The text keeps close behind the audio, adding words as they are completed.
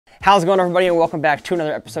How's it going, everybody, and welcome back to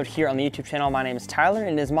another episode here on the YouTube channel. My name is Tyler,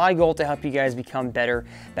 and it is my goal to help you guys become better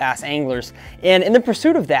bass anglers. And in the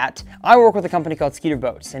pursuit of that, I work with a company called Skeeter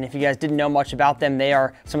Boats. And if you guys didn't know much about them, they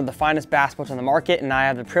are some of the finest bass boats on the market, and I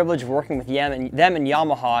have the privilege of working with them and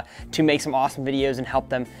Yamaha to make some awesome videos and help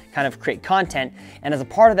them kind of create content. And as a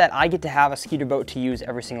part of that, I get to have a Skeeter boat to use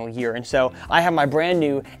every single year. And so I have my brand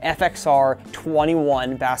new FXR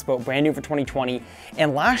 21 bass boat, brand new for 2020.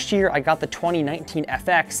 And last year I got the 2019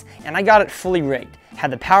 FX, and I got it fully rigged.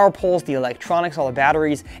 Had the power poles, the electronics, all the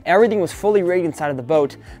batteries, everything was fully rigged inside of the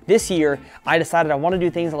boat. This year, I decided I want to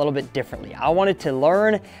do things a little bit differently. I wanted to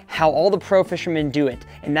learn how all the pro fishermen do it,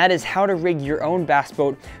 and that is how to rig your own bass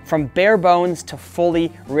boat from bare bones to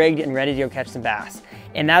fully rigged and ready to go catch some bass.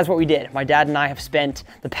 And that's what we did. My dad and I have spent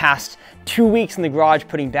the past 2 weeks in the garage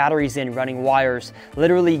putting batteries in, running wires,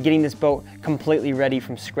 literally getting this boat completely ready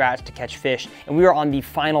from scratch to catch fish. And we are on the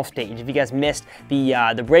final stage. If you guys missed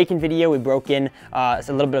the break-in video, we broke in a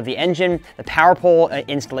little bit of the engine, the power pole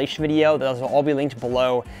installation video. Those will all be linked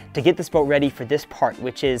below to get this boat ready for this part,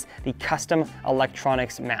 which is the custom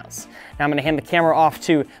electronics mounts. Now I'm gonna hand the camera off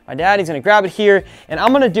to my dad. He's gonna grab it here, and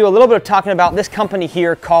I'm gonna do a little bit of talking about this company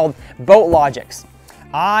here called BoatLogix.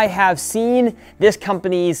 I have seen this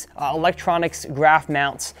company's electronics graph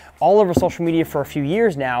mounts all over social media for a few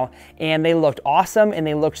years now, and they looked awesome and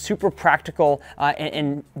they looked super practical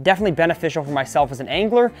and definitely beneficial for myself as an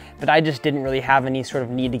angler, but I just didn't really have any sort of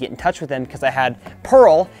need to get in touch with them because I had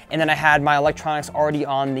Pearl, and then I had my electronics already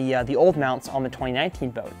on the old mounts on the 2019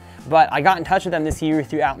 boat. But I got in touch with them this year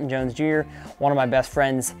through Alton Jones Jr., one of my best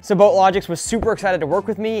friends. So BoatLogix was super excited to work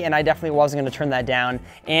with me, and I definitely wasn't gonna turn that down.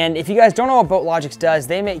 And if you guys don't know what BoatLogix does,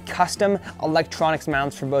 they make custom electronics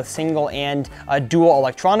mounts for both single and dual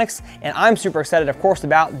electronics. And I'm super excited, of course,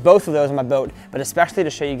 about both of those on my boat, but especially to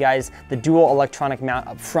show you guys the dual electronic mount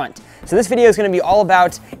up front. So this video is gonna be all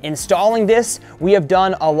about installing this. We have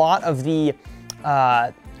done a lot of the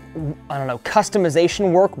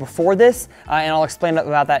customization work before this, and I'll explain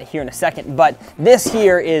about that here in a second. But this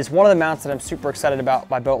here is one of the mounts that I'm super excited about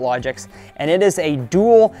by BoatLogix, and it is a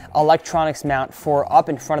dual electronics mount for up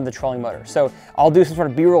in front of the trolling motor. So I'll do some sort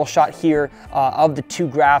of B-roll shot here of the two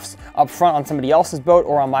graphs up front on somebody else's boat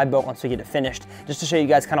or on my boat once we get it finished, just to show you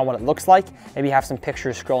guys kind of what it looks like, maybe have some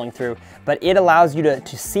pictures scrolling through. But it allows you to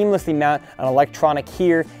seamlessly mount an electronic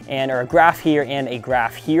here, or a graph here and a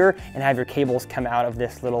graph here, and have your cables come out of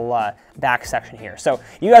this little back section here. So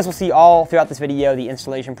you guys will see all throughout this video the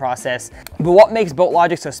installation process. But what makes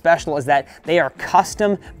BoatLogix so special is that they are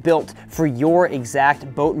custom built for your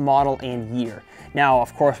exact boat model and year. Now,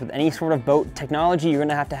 of course, with any sort of boat technology, you're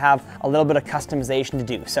gonna have to have a little bit of customization to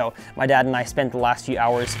do. So my dad and I spent the last few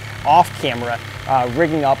hours off camera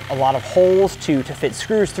rigging up a lot of holes to fit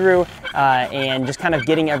screws through and just kind of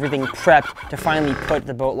getting everything prepped to finally put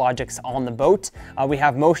the BoatLogix on the boat. We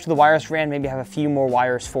have most of the wires ran, maybe have a few more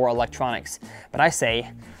wires for electronics. But I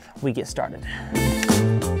say we get started.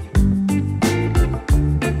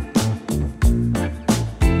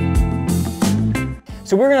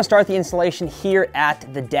 So we're gonna start the installation here at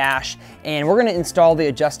the dash, and we're gonna install the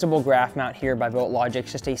adjustable graph mount here by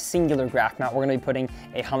BoatLogix, just a singular graph mount. We're gonna be putting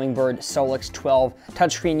a Humminbird Solix 12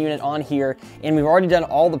 touchscreen unit on here, and we've already done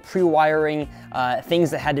all the pre-wiring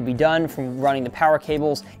things that had to be done, from running the power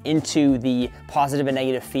cables into the positive and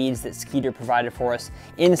negative feeds that Skeeter provided for us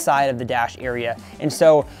inside of the dash area. And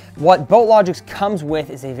so what BoatLogix comes with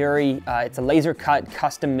is a very, it's a laser cut,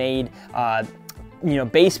 custom made,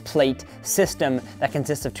 base plate system that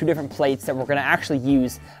consists of two different plates that we're going to actually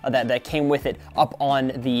use that came with it up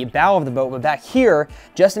on the bow of the boat. But back here,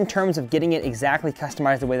 just in terms of getting it exactly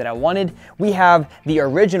customized the way that I wanted, we have the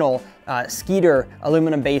original Skeeter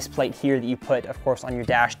aluminum base plate here that you put, of course, on your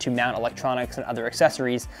dash to mount electronics and other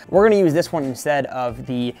accessories. We're going to use this one instead of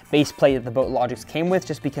the base plate that the BoatLogix came with,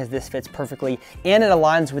 just because this fits perfectly and it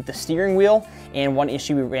aligns with the steering wheel. And one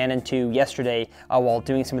issue we ran into yesterday while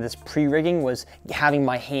doing some of this pre-rigging was having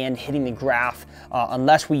my hand hitting the graph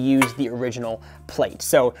unless we use the original plate.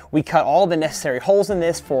 So we cut all the necessary holes in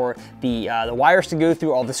this for the wires to go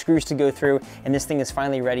through, all the screws to go through, and this thing is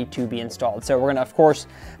finally ready to be installed. So we're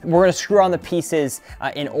gonna screw on the pieces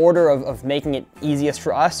in order of making it easiest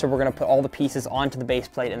for us. So we're gonna put all the pieces onto the base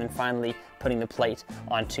plate and then finally putting the plate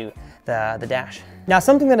onto the dash. Now,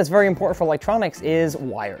 something that is very important for electronics is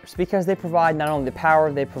wires, because they provide not only the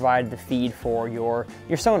power, they provide the feed for your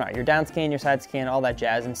sonar, your down scan, your side scan, and all that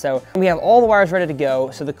jazz. And so we have all the wires ready to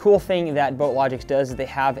go. So the cool thing that BoatLogix does is they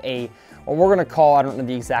have a, what we're gonna call, I don't know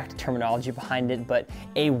the exact terminology behind it, but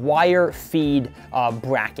a wire feed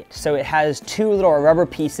bracket. So it has two little rubber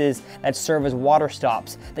pieces that serve as water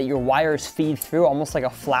stops that your wires feed through, almost like a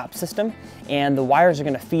flap system. And the wires are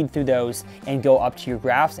gonna feed through those and go up to your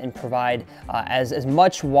graphs and provide as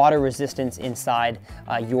much water resistance inside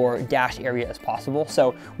your dash area as possible.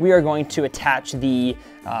 So we are going to attach the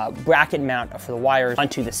bracket mount for the wires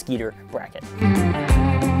onto the Skeeter bracket.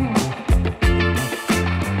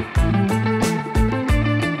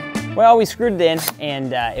 Well, we screwed it in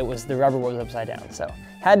and the rubber was upside down. So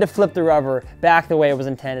had to flip the rubber back the way it was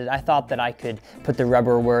intended. I thought that I could put the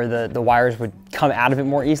rubber where the wires would come out of it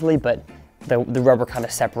more easily, but the rubber kind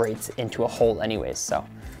of separates into a hole anyways. So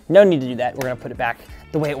no need to do that. We're gonna put it back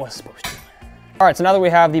the way it was supposed to. All right, so now that we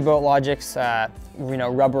have the BoatLogix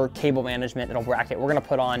rubber cable management little bracket, we're gonna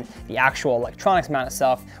put on the actual electronics mount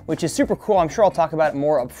itself, which is super cool. I'm sure I'll talk about it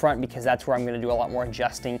more up front because that's where I'm gonna do a lot more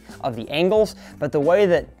adjusting of the angles. But the way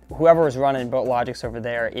that whoever is running BoatLogix over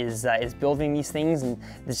there is building these things, and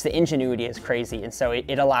just the ingenuity is crazy. And so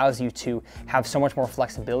it allows you to have so much more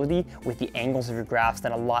flexibility with the angles of your graphs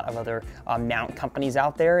than a lot of other mount companies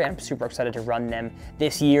out there. And I'm super excited to run them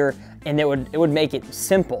this year. And it would make it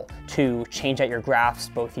simple to change out your graphs,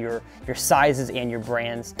 both your sizes and your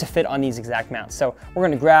brands, to fit on these exact mounts. So we're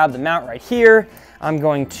gonna grab the mount right here. I'm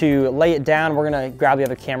going to lay it down. We're gonna grab the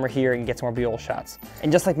other camera here and get some more B-roll shots.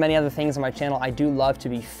 And just like many other things on my channel, I do love to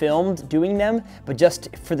be filmed doing them, but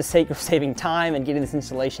just for the sake of saving time and getting this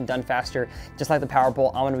installation done faster, just like the power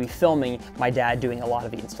pole, I'm gonna be filming my dad doing a lot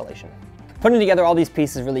of the installation. Putting together all these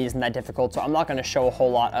pieces really isn't that difficult, so I'm not gonna show a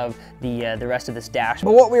whole lot of the rest of this dash.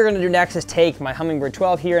 But what we're gonna do next is take my Hummingbird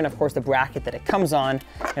 12 here, and of course the bracket that it comes on.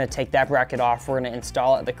 I'm gonna take that bracket off. We're gonna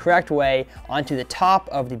install it the correct way onto the top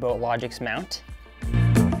of the BoatLogix mount.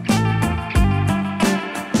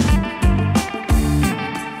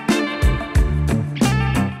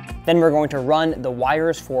 Then we're going to run the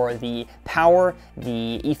wires for the power,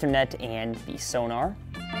 the Ethernet, and the sonar.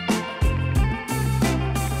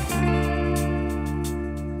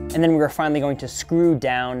 And then we're finally going to screw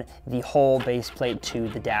down the whole base plate to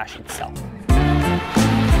the dash itself.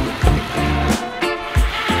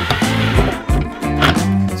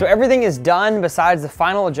 So everything is done besides the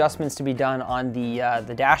final adjustments to be done on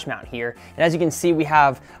the dash mount here. And as you can see, we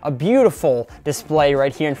have a beautiful display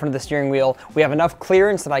right here in front of the steering wheel. We have enough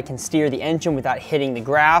clearance that I can steer the engine without hitting the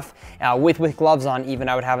graph. With gloves on even,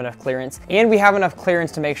 I would have enough clearance. And we have enough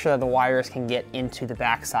clearance to make sure that the wires can get into the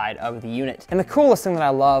backside of the unit. And the coolest thing that I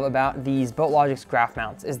love about these BoatLogix graph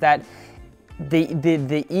mounts is that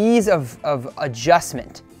the ease of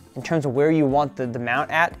adjustment in terms of where you want the mount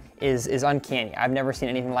at is uncanny. I've never seen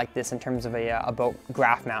anything like this in terms of a boat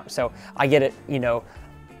graph mount. So I get it,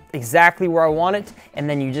 exactly where I want it, and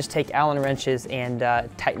then you just take Allen wrenches and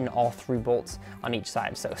tighten all 3 bolts on each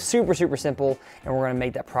side. So super, super simple, and we're gonna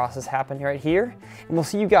make that process happen right here. And we'll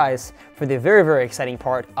see you guys for the very, very exciting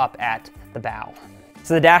part up at the bow.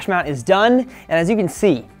 So the dash mount is done, and as you can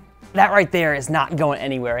see, that right there is not going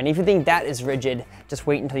anywhere. And if you think that is rigid, just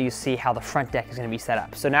wait until you see how the front deck is gonna be set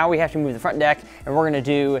up. So now we have to move the front deck, and we're gonna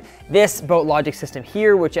do this BoatLogix system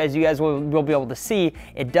here, which as you guys will be able to see,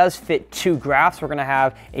 it does fit 2 graphs. We're gonna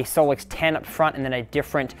have a Solix 10 up front and then a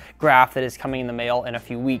different graph that is coming in the mail in a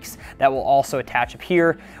few weeks that will also attach up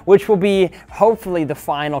here, which will be hopefully the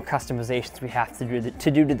final customizations we have to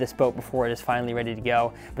do to this boat before it is finally ready to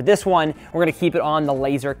go. But this one, we're gonna keep it on the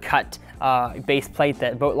laser cut base plate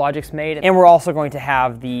that BoatLogix made. And we're also going to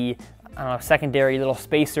have the secondary little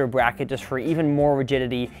spacer bracket just for even more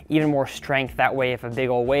rigidity, even more strength. That way, if a big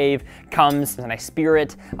old wave comes and I spear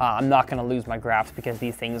it, I'm not gonna lose my graphs because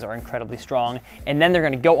these things are incredibly strong. And then they're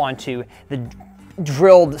gonna go onto the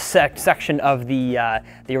drilled section of the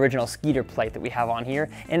original Skeeter plate that we have on here.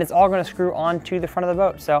 And it's all gonna screw onto the front of the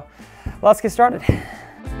boat. So let's get started.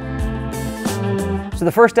 So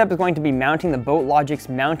the first step is going to be mounting the BoatLogix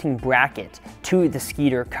mounting bracket to the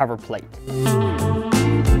Skeeter cover plate.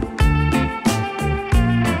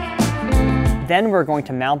 Then we're going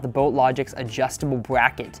to mount the BoatLogix adjustable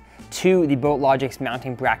bracket to the BoatLogix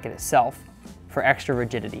mounting bracket itself for extra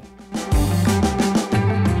rigidity.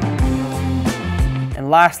 And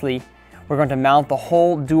lastly, we're going to mount the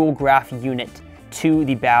whole dual graph unit to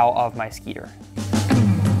the bow of my Skeeter.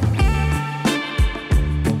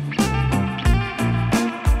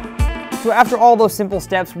 So after all those simple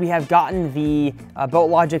steps, we have gotten the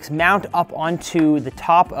BoatLogix mount up onto the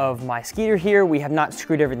top of my Skeeter here. We have not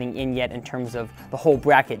screwed everything in yet in terms of the whole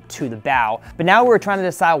bracket to the bow. But now we're trying to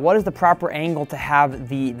decide what is the proper angle to have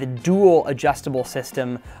the dual adjustable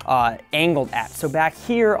system angled at. So back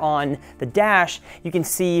here on the dash, you can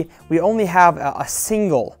see we only have a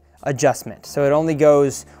single adjustment. So it only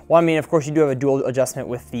goes, well, I mean, of course you do have a dual adjustment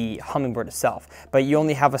with the Hummingbird itself, but you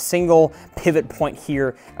only have a single pivot point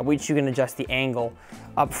here at which you can adjust the angle.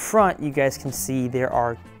 Up front, you guys can see there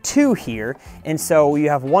are two here, and so you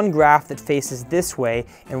have one graph that faces this way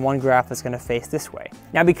and one graph that's going to face this way.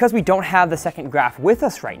 Now, because we don't have the second graph with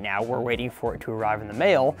us right now, we're waiting for it to arrive in the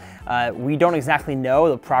mail, we don't exactly know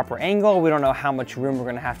the proper angle, we don't know how much room we're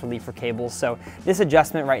going to have to leave for cables, so this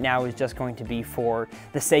adjustment right now is just going to be for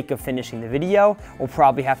the sake of finishing the video. We'll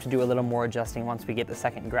probably have to do a little more adjusting once we get the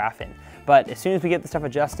second graph in. But as soon as we get the stuff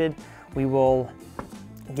adjusted, we will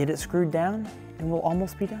get it screwed down and we'll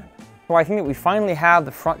almost be done. So I think that we finally have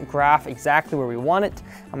the front graph exactly where we want it.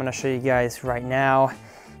 I'm going to show you guys right now.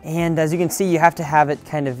 And as you can see, you have to have it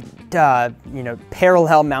kind of,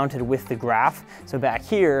 parallel mounted with the graph. So back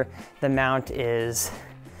here, the mount is,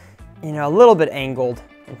 a little bit angled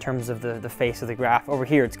in terms of the face of the graph. Over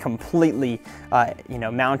here, it's completely,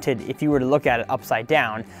 mounted if you were to look at it upside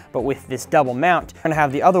down. But with this double mount, we're going to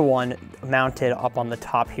have the other one mounted up on the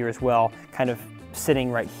top here as well, kind of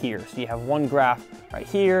sitting right here. So you have one graph right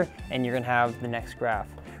here, and you're gonna have the next graph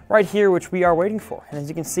right here, which we are waiting for. And as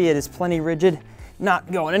you can see, it is plenty rigid,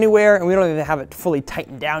 not going anywhere, and we don't even have it fully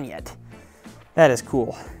tightened down yet. That is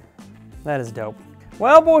cool. That is dope.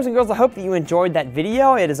 Well, boys and girls, I hope that you enjoyed that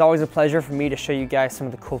video. It is always a pleasure for me to show you guys some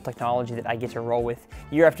of the cool technology that I get to roll with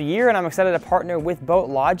year after year, and I'm excited to partner with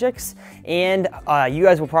BoatLogix. And you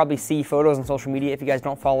guys will probably see photos on social media. If you guys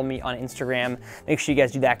don't follow me on Instagram, make sure you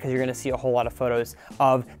guys do that, because you're gonna see a whole lot of photos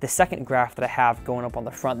of the second graph that I have going up on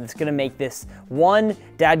the front that's gonna make this one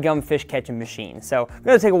dadgum fish catching machine. So I'm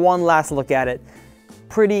gonna take one last look at it.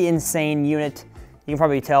 Pretty insane unit. You can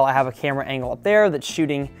probably tell I have a camera angle up there that's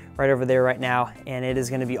shooting right over there right now, and it is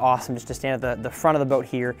going to be awesome just to stand at the front of the boat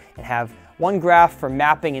here and have one graph for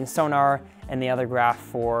mapping and sonar and the other graph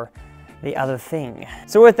for the other thing.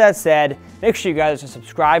 So with that said, make sure you guys are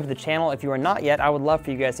subscribed to the channel. If you are not yet, I would love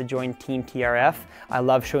for you guys to join Team TRF. I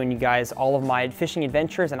love showing you guys all of my fishing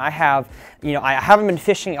adventures, and I haven't been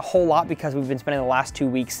fishing a whole lot because we've been spending the last 2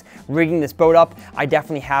 weeks rigging this boat up. I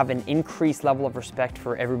definitely have an increased level of respect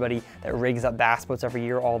for everybody that rigs up bass boats every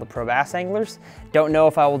year, all the pro bass anglers. Don't know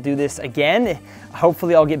if I will do this again.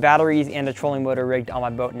 Hopefully I'll get batteries and a trolling motor rigged on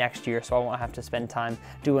my boat next year, so I won't have to spend time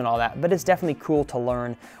doing all that. But it's definitely cool to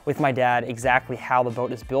learn with my dad exactly how the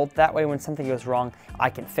boat is built. That way, when something goes wrong, I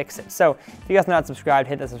can fix it. So if you guys are not subscribed,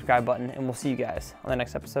 hit that subscribe button, and we'll see you guys on the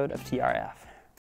next episode of TRF.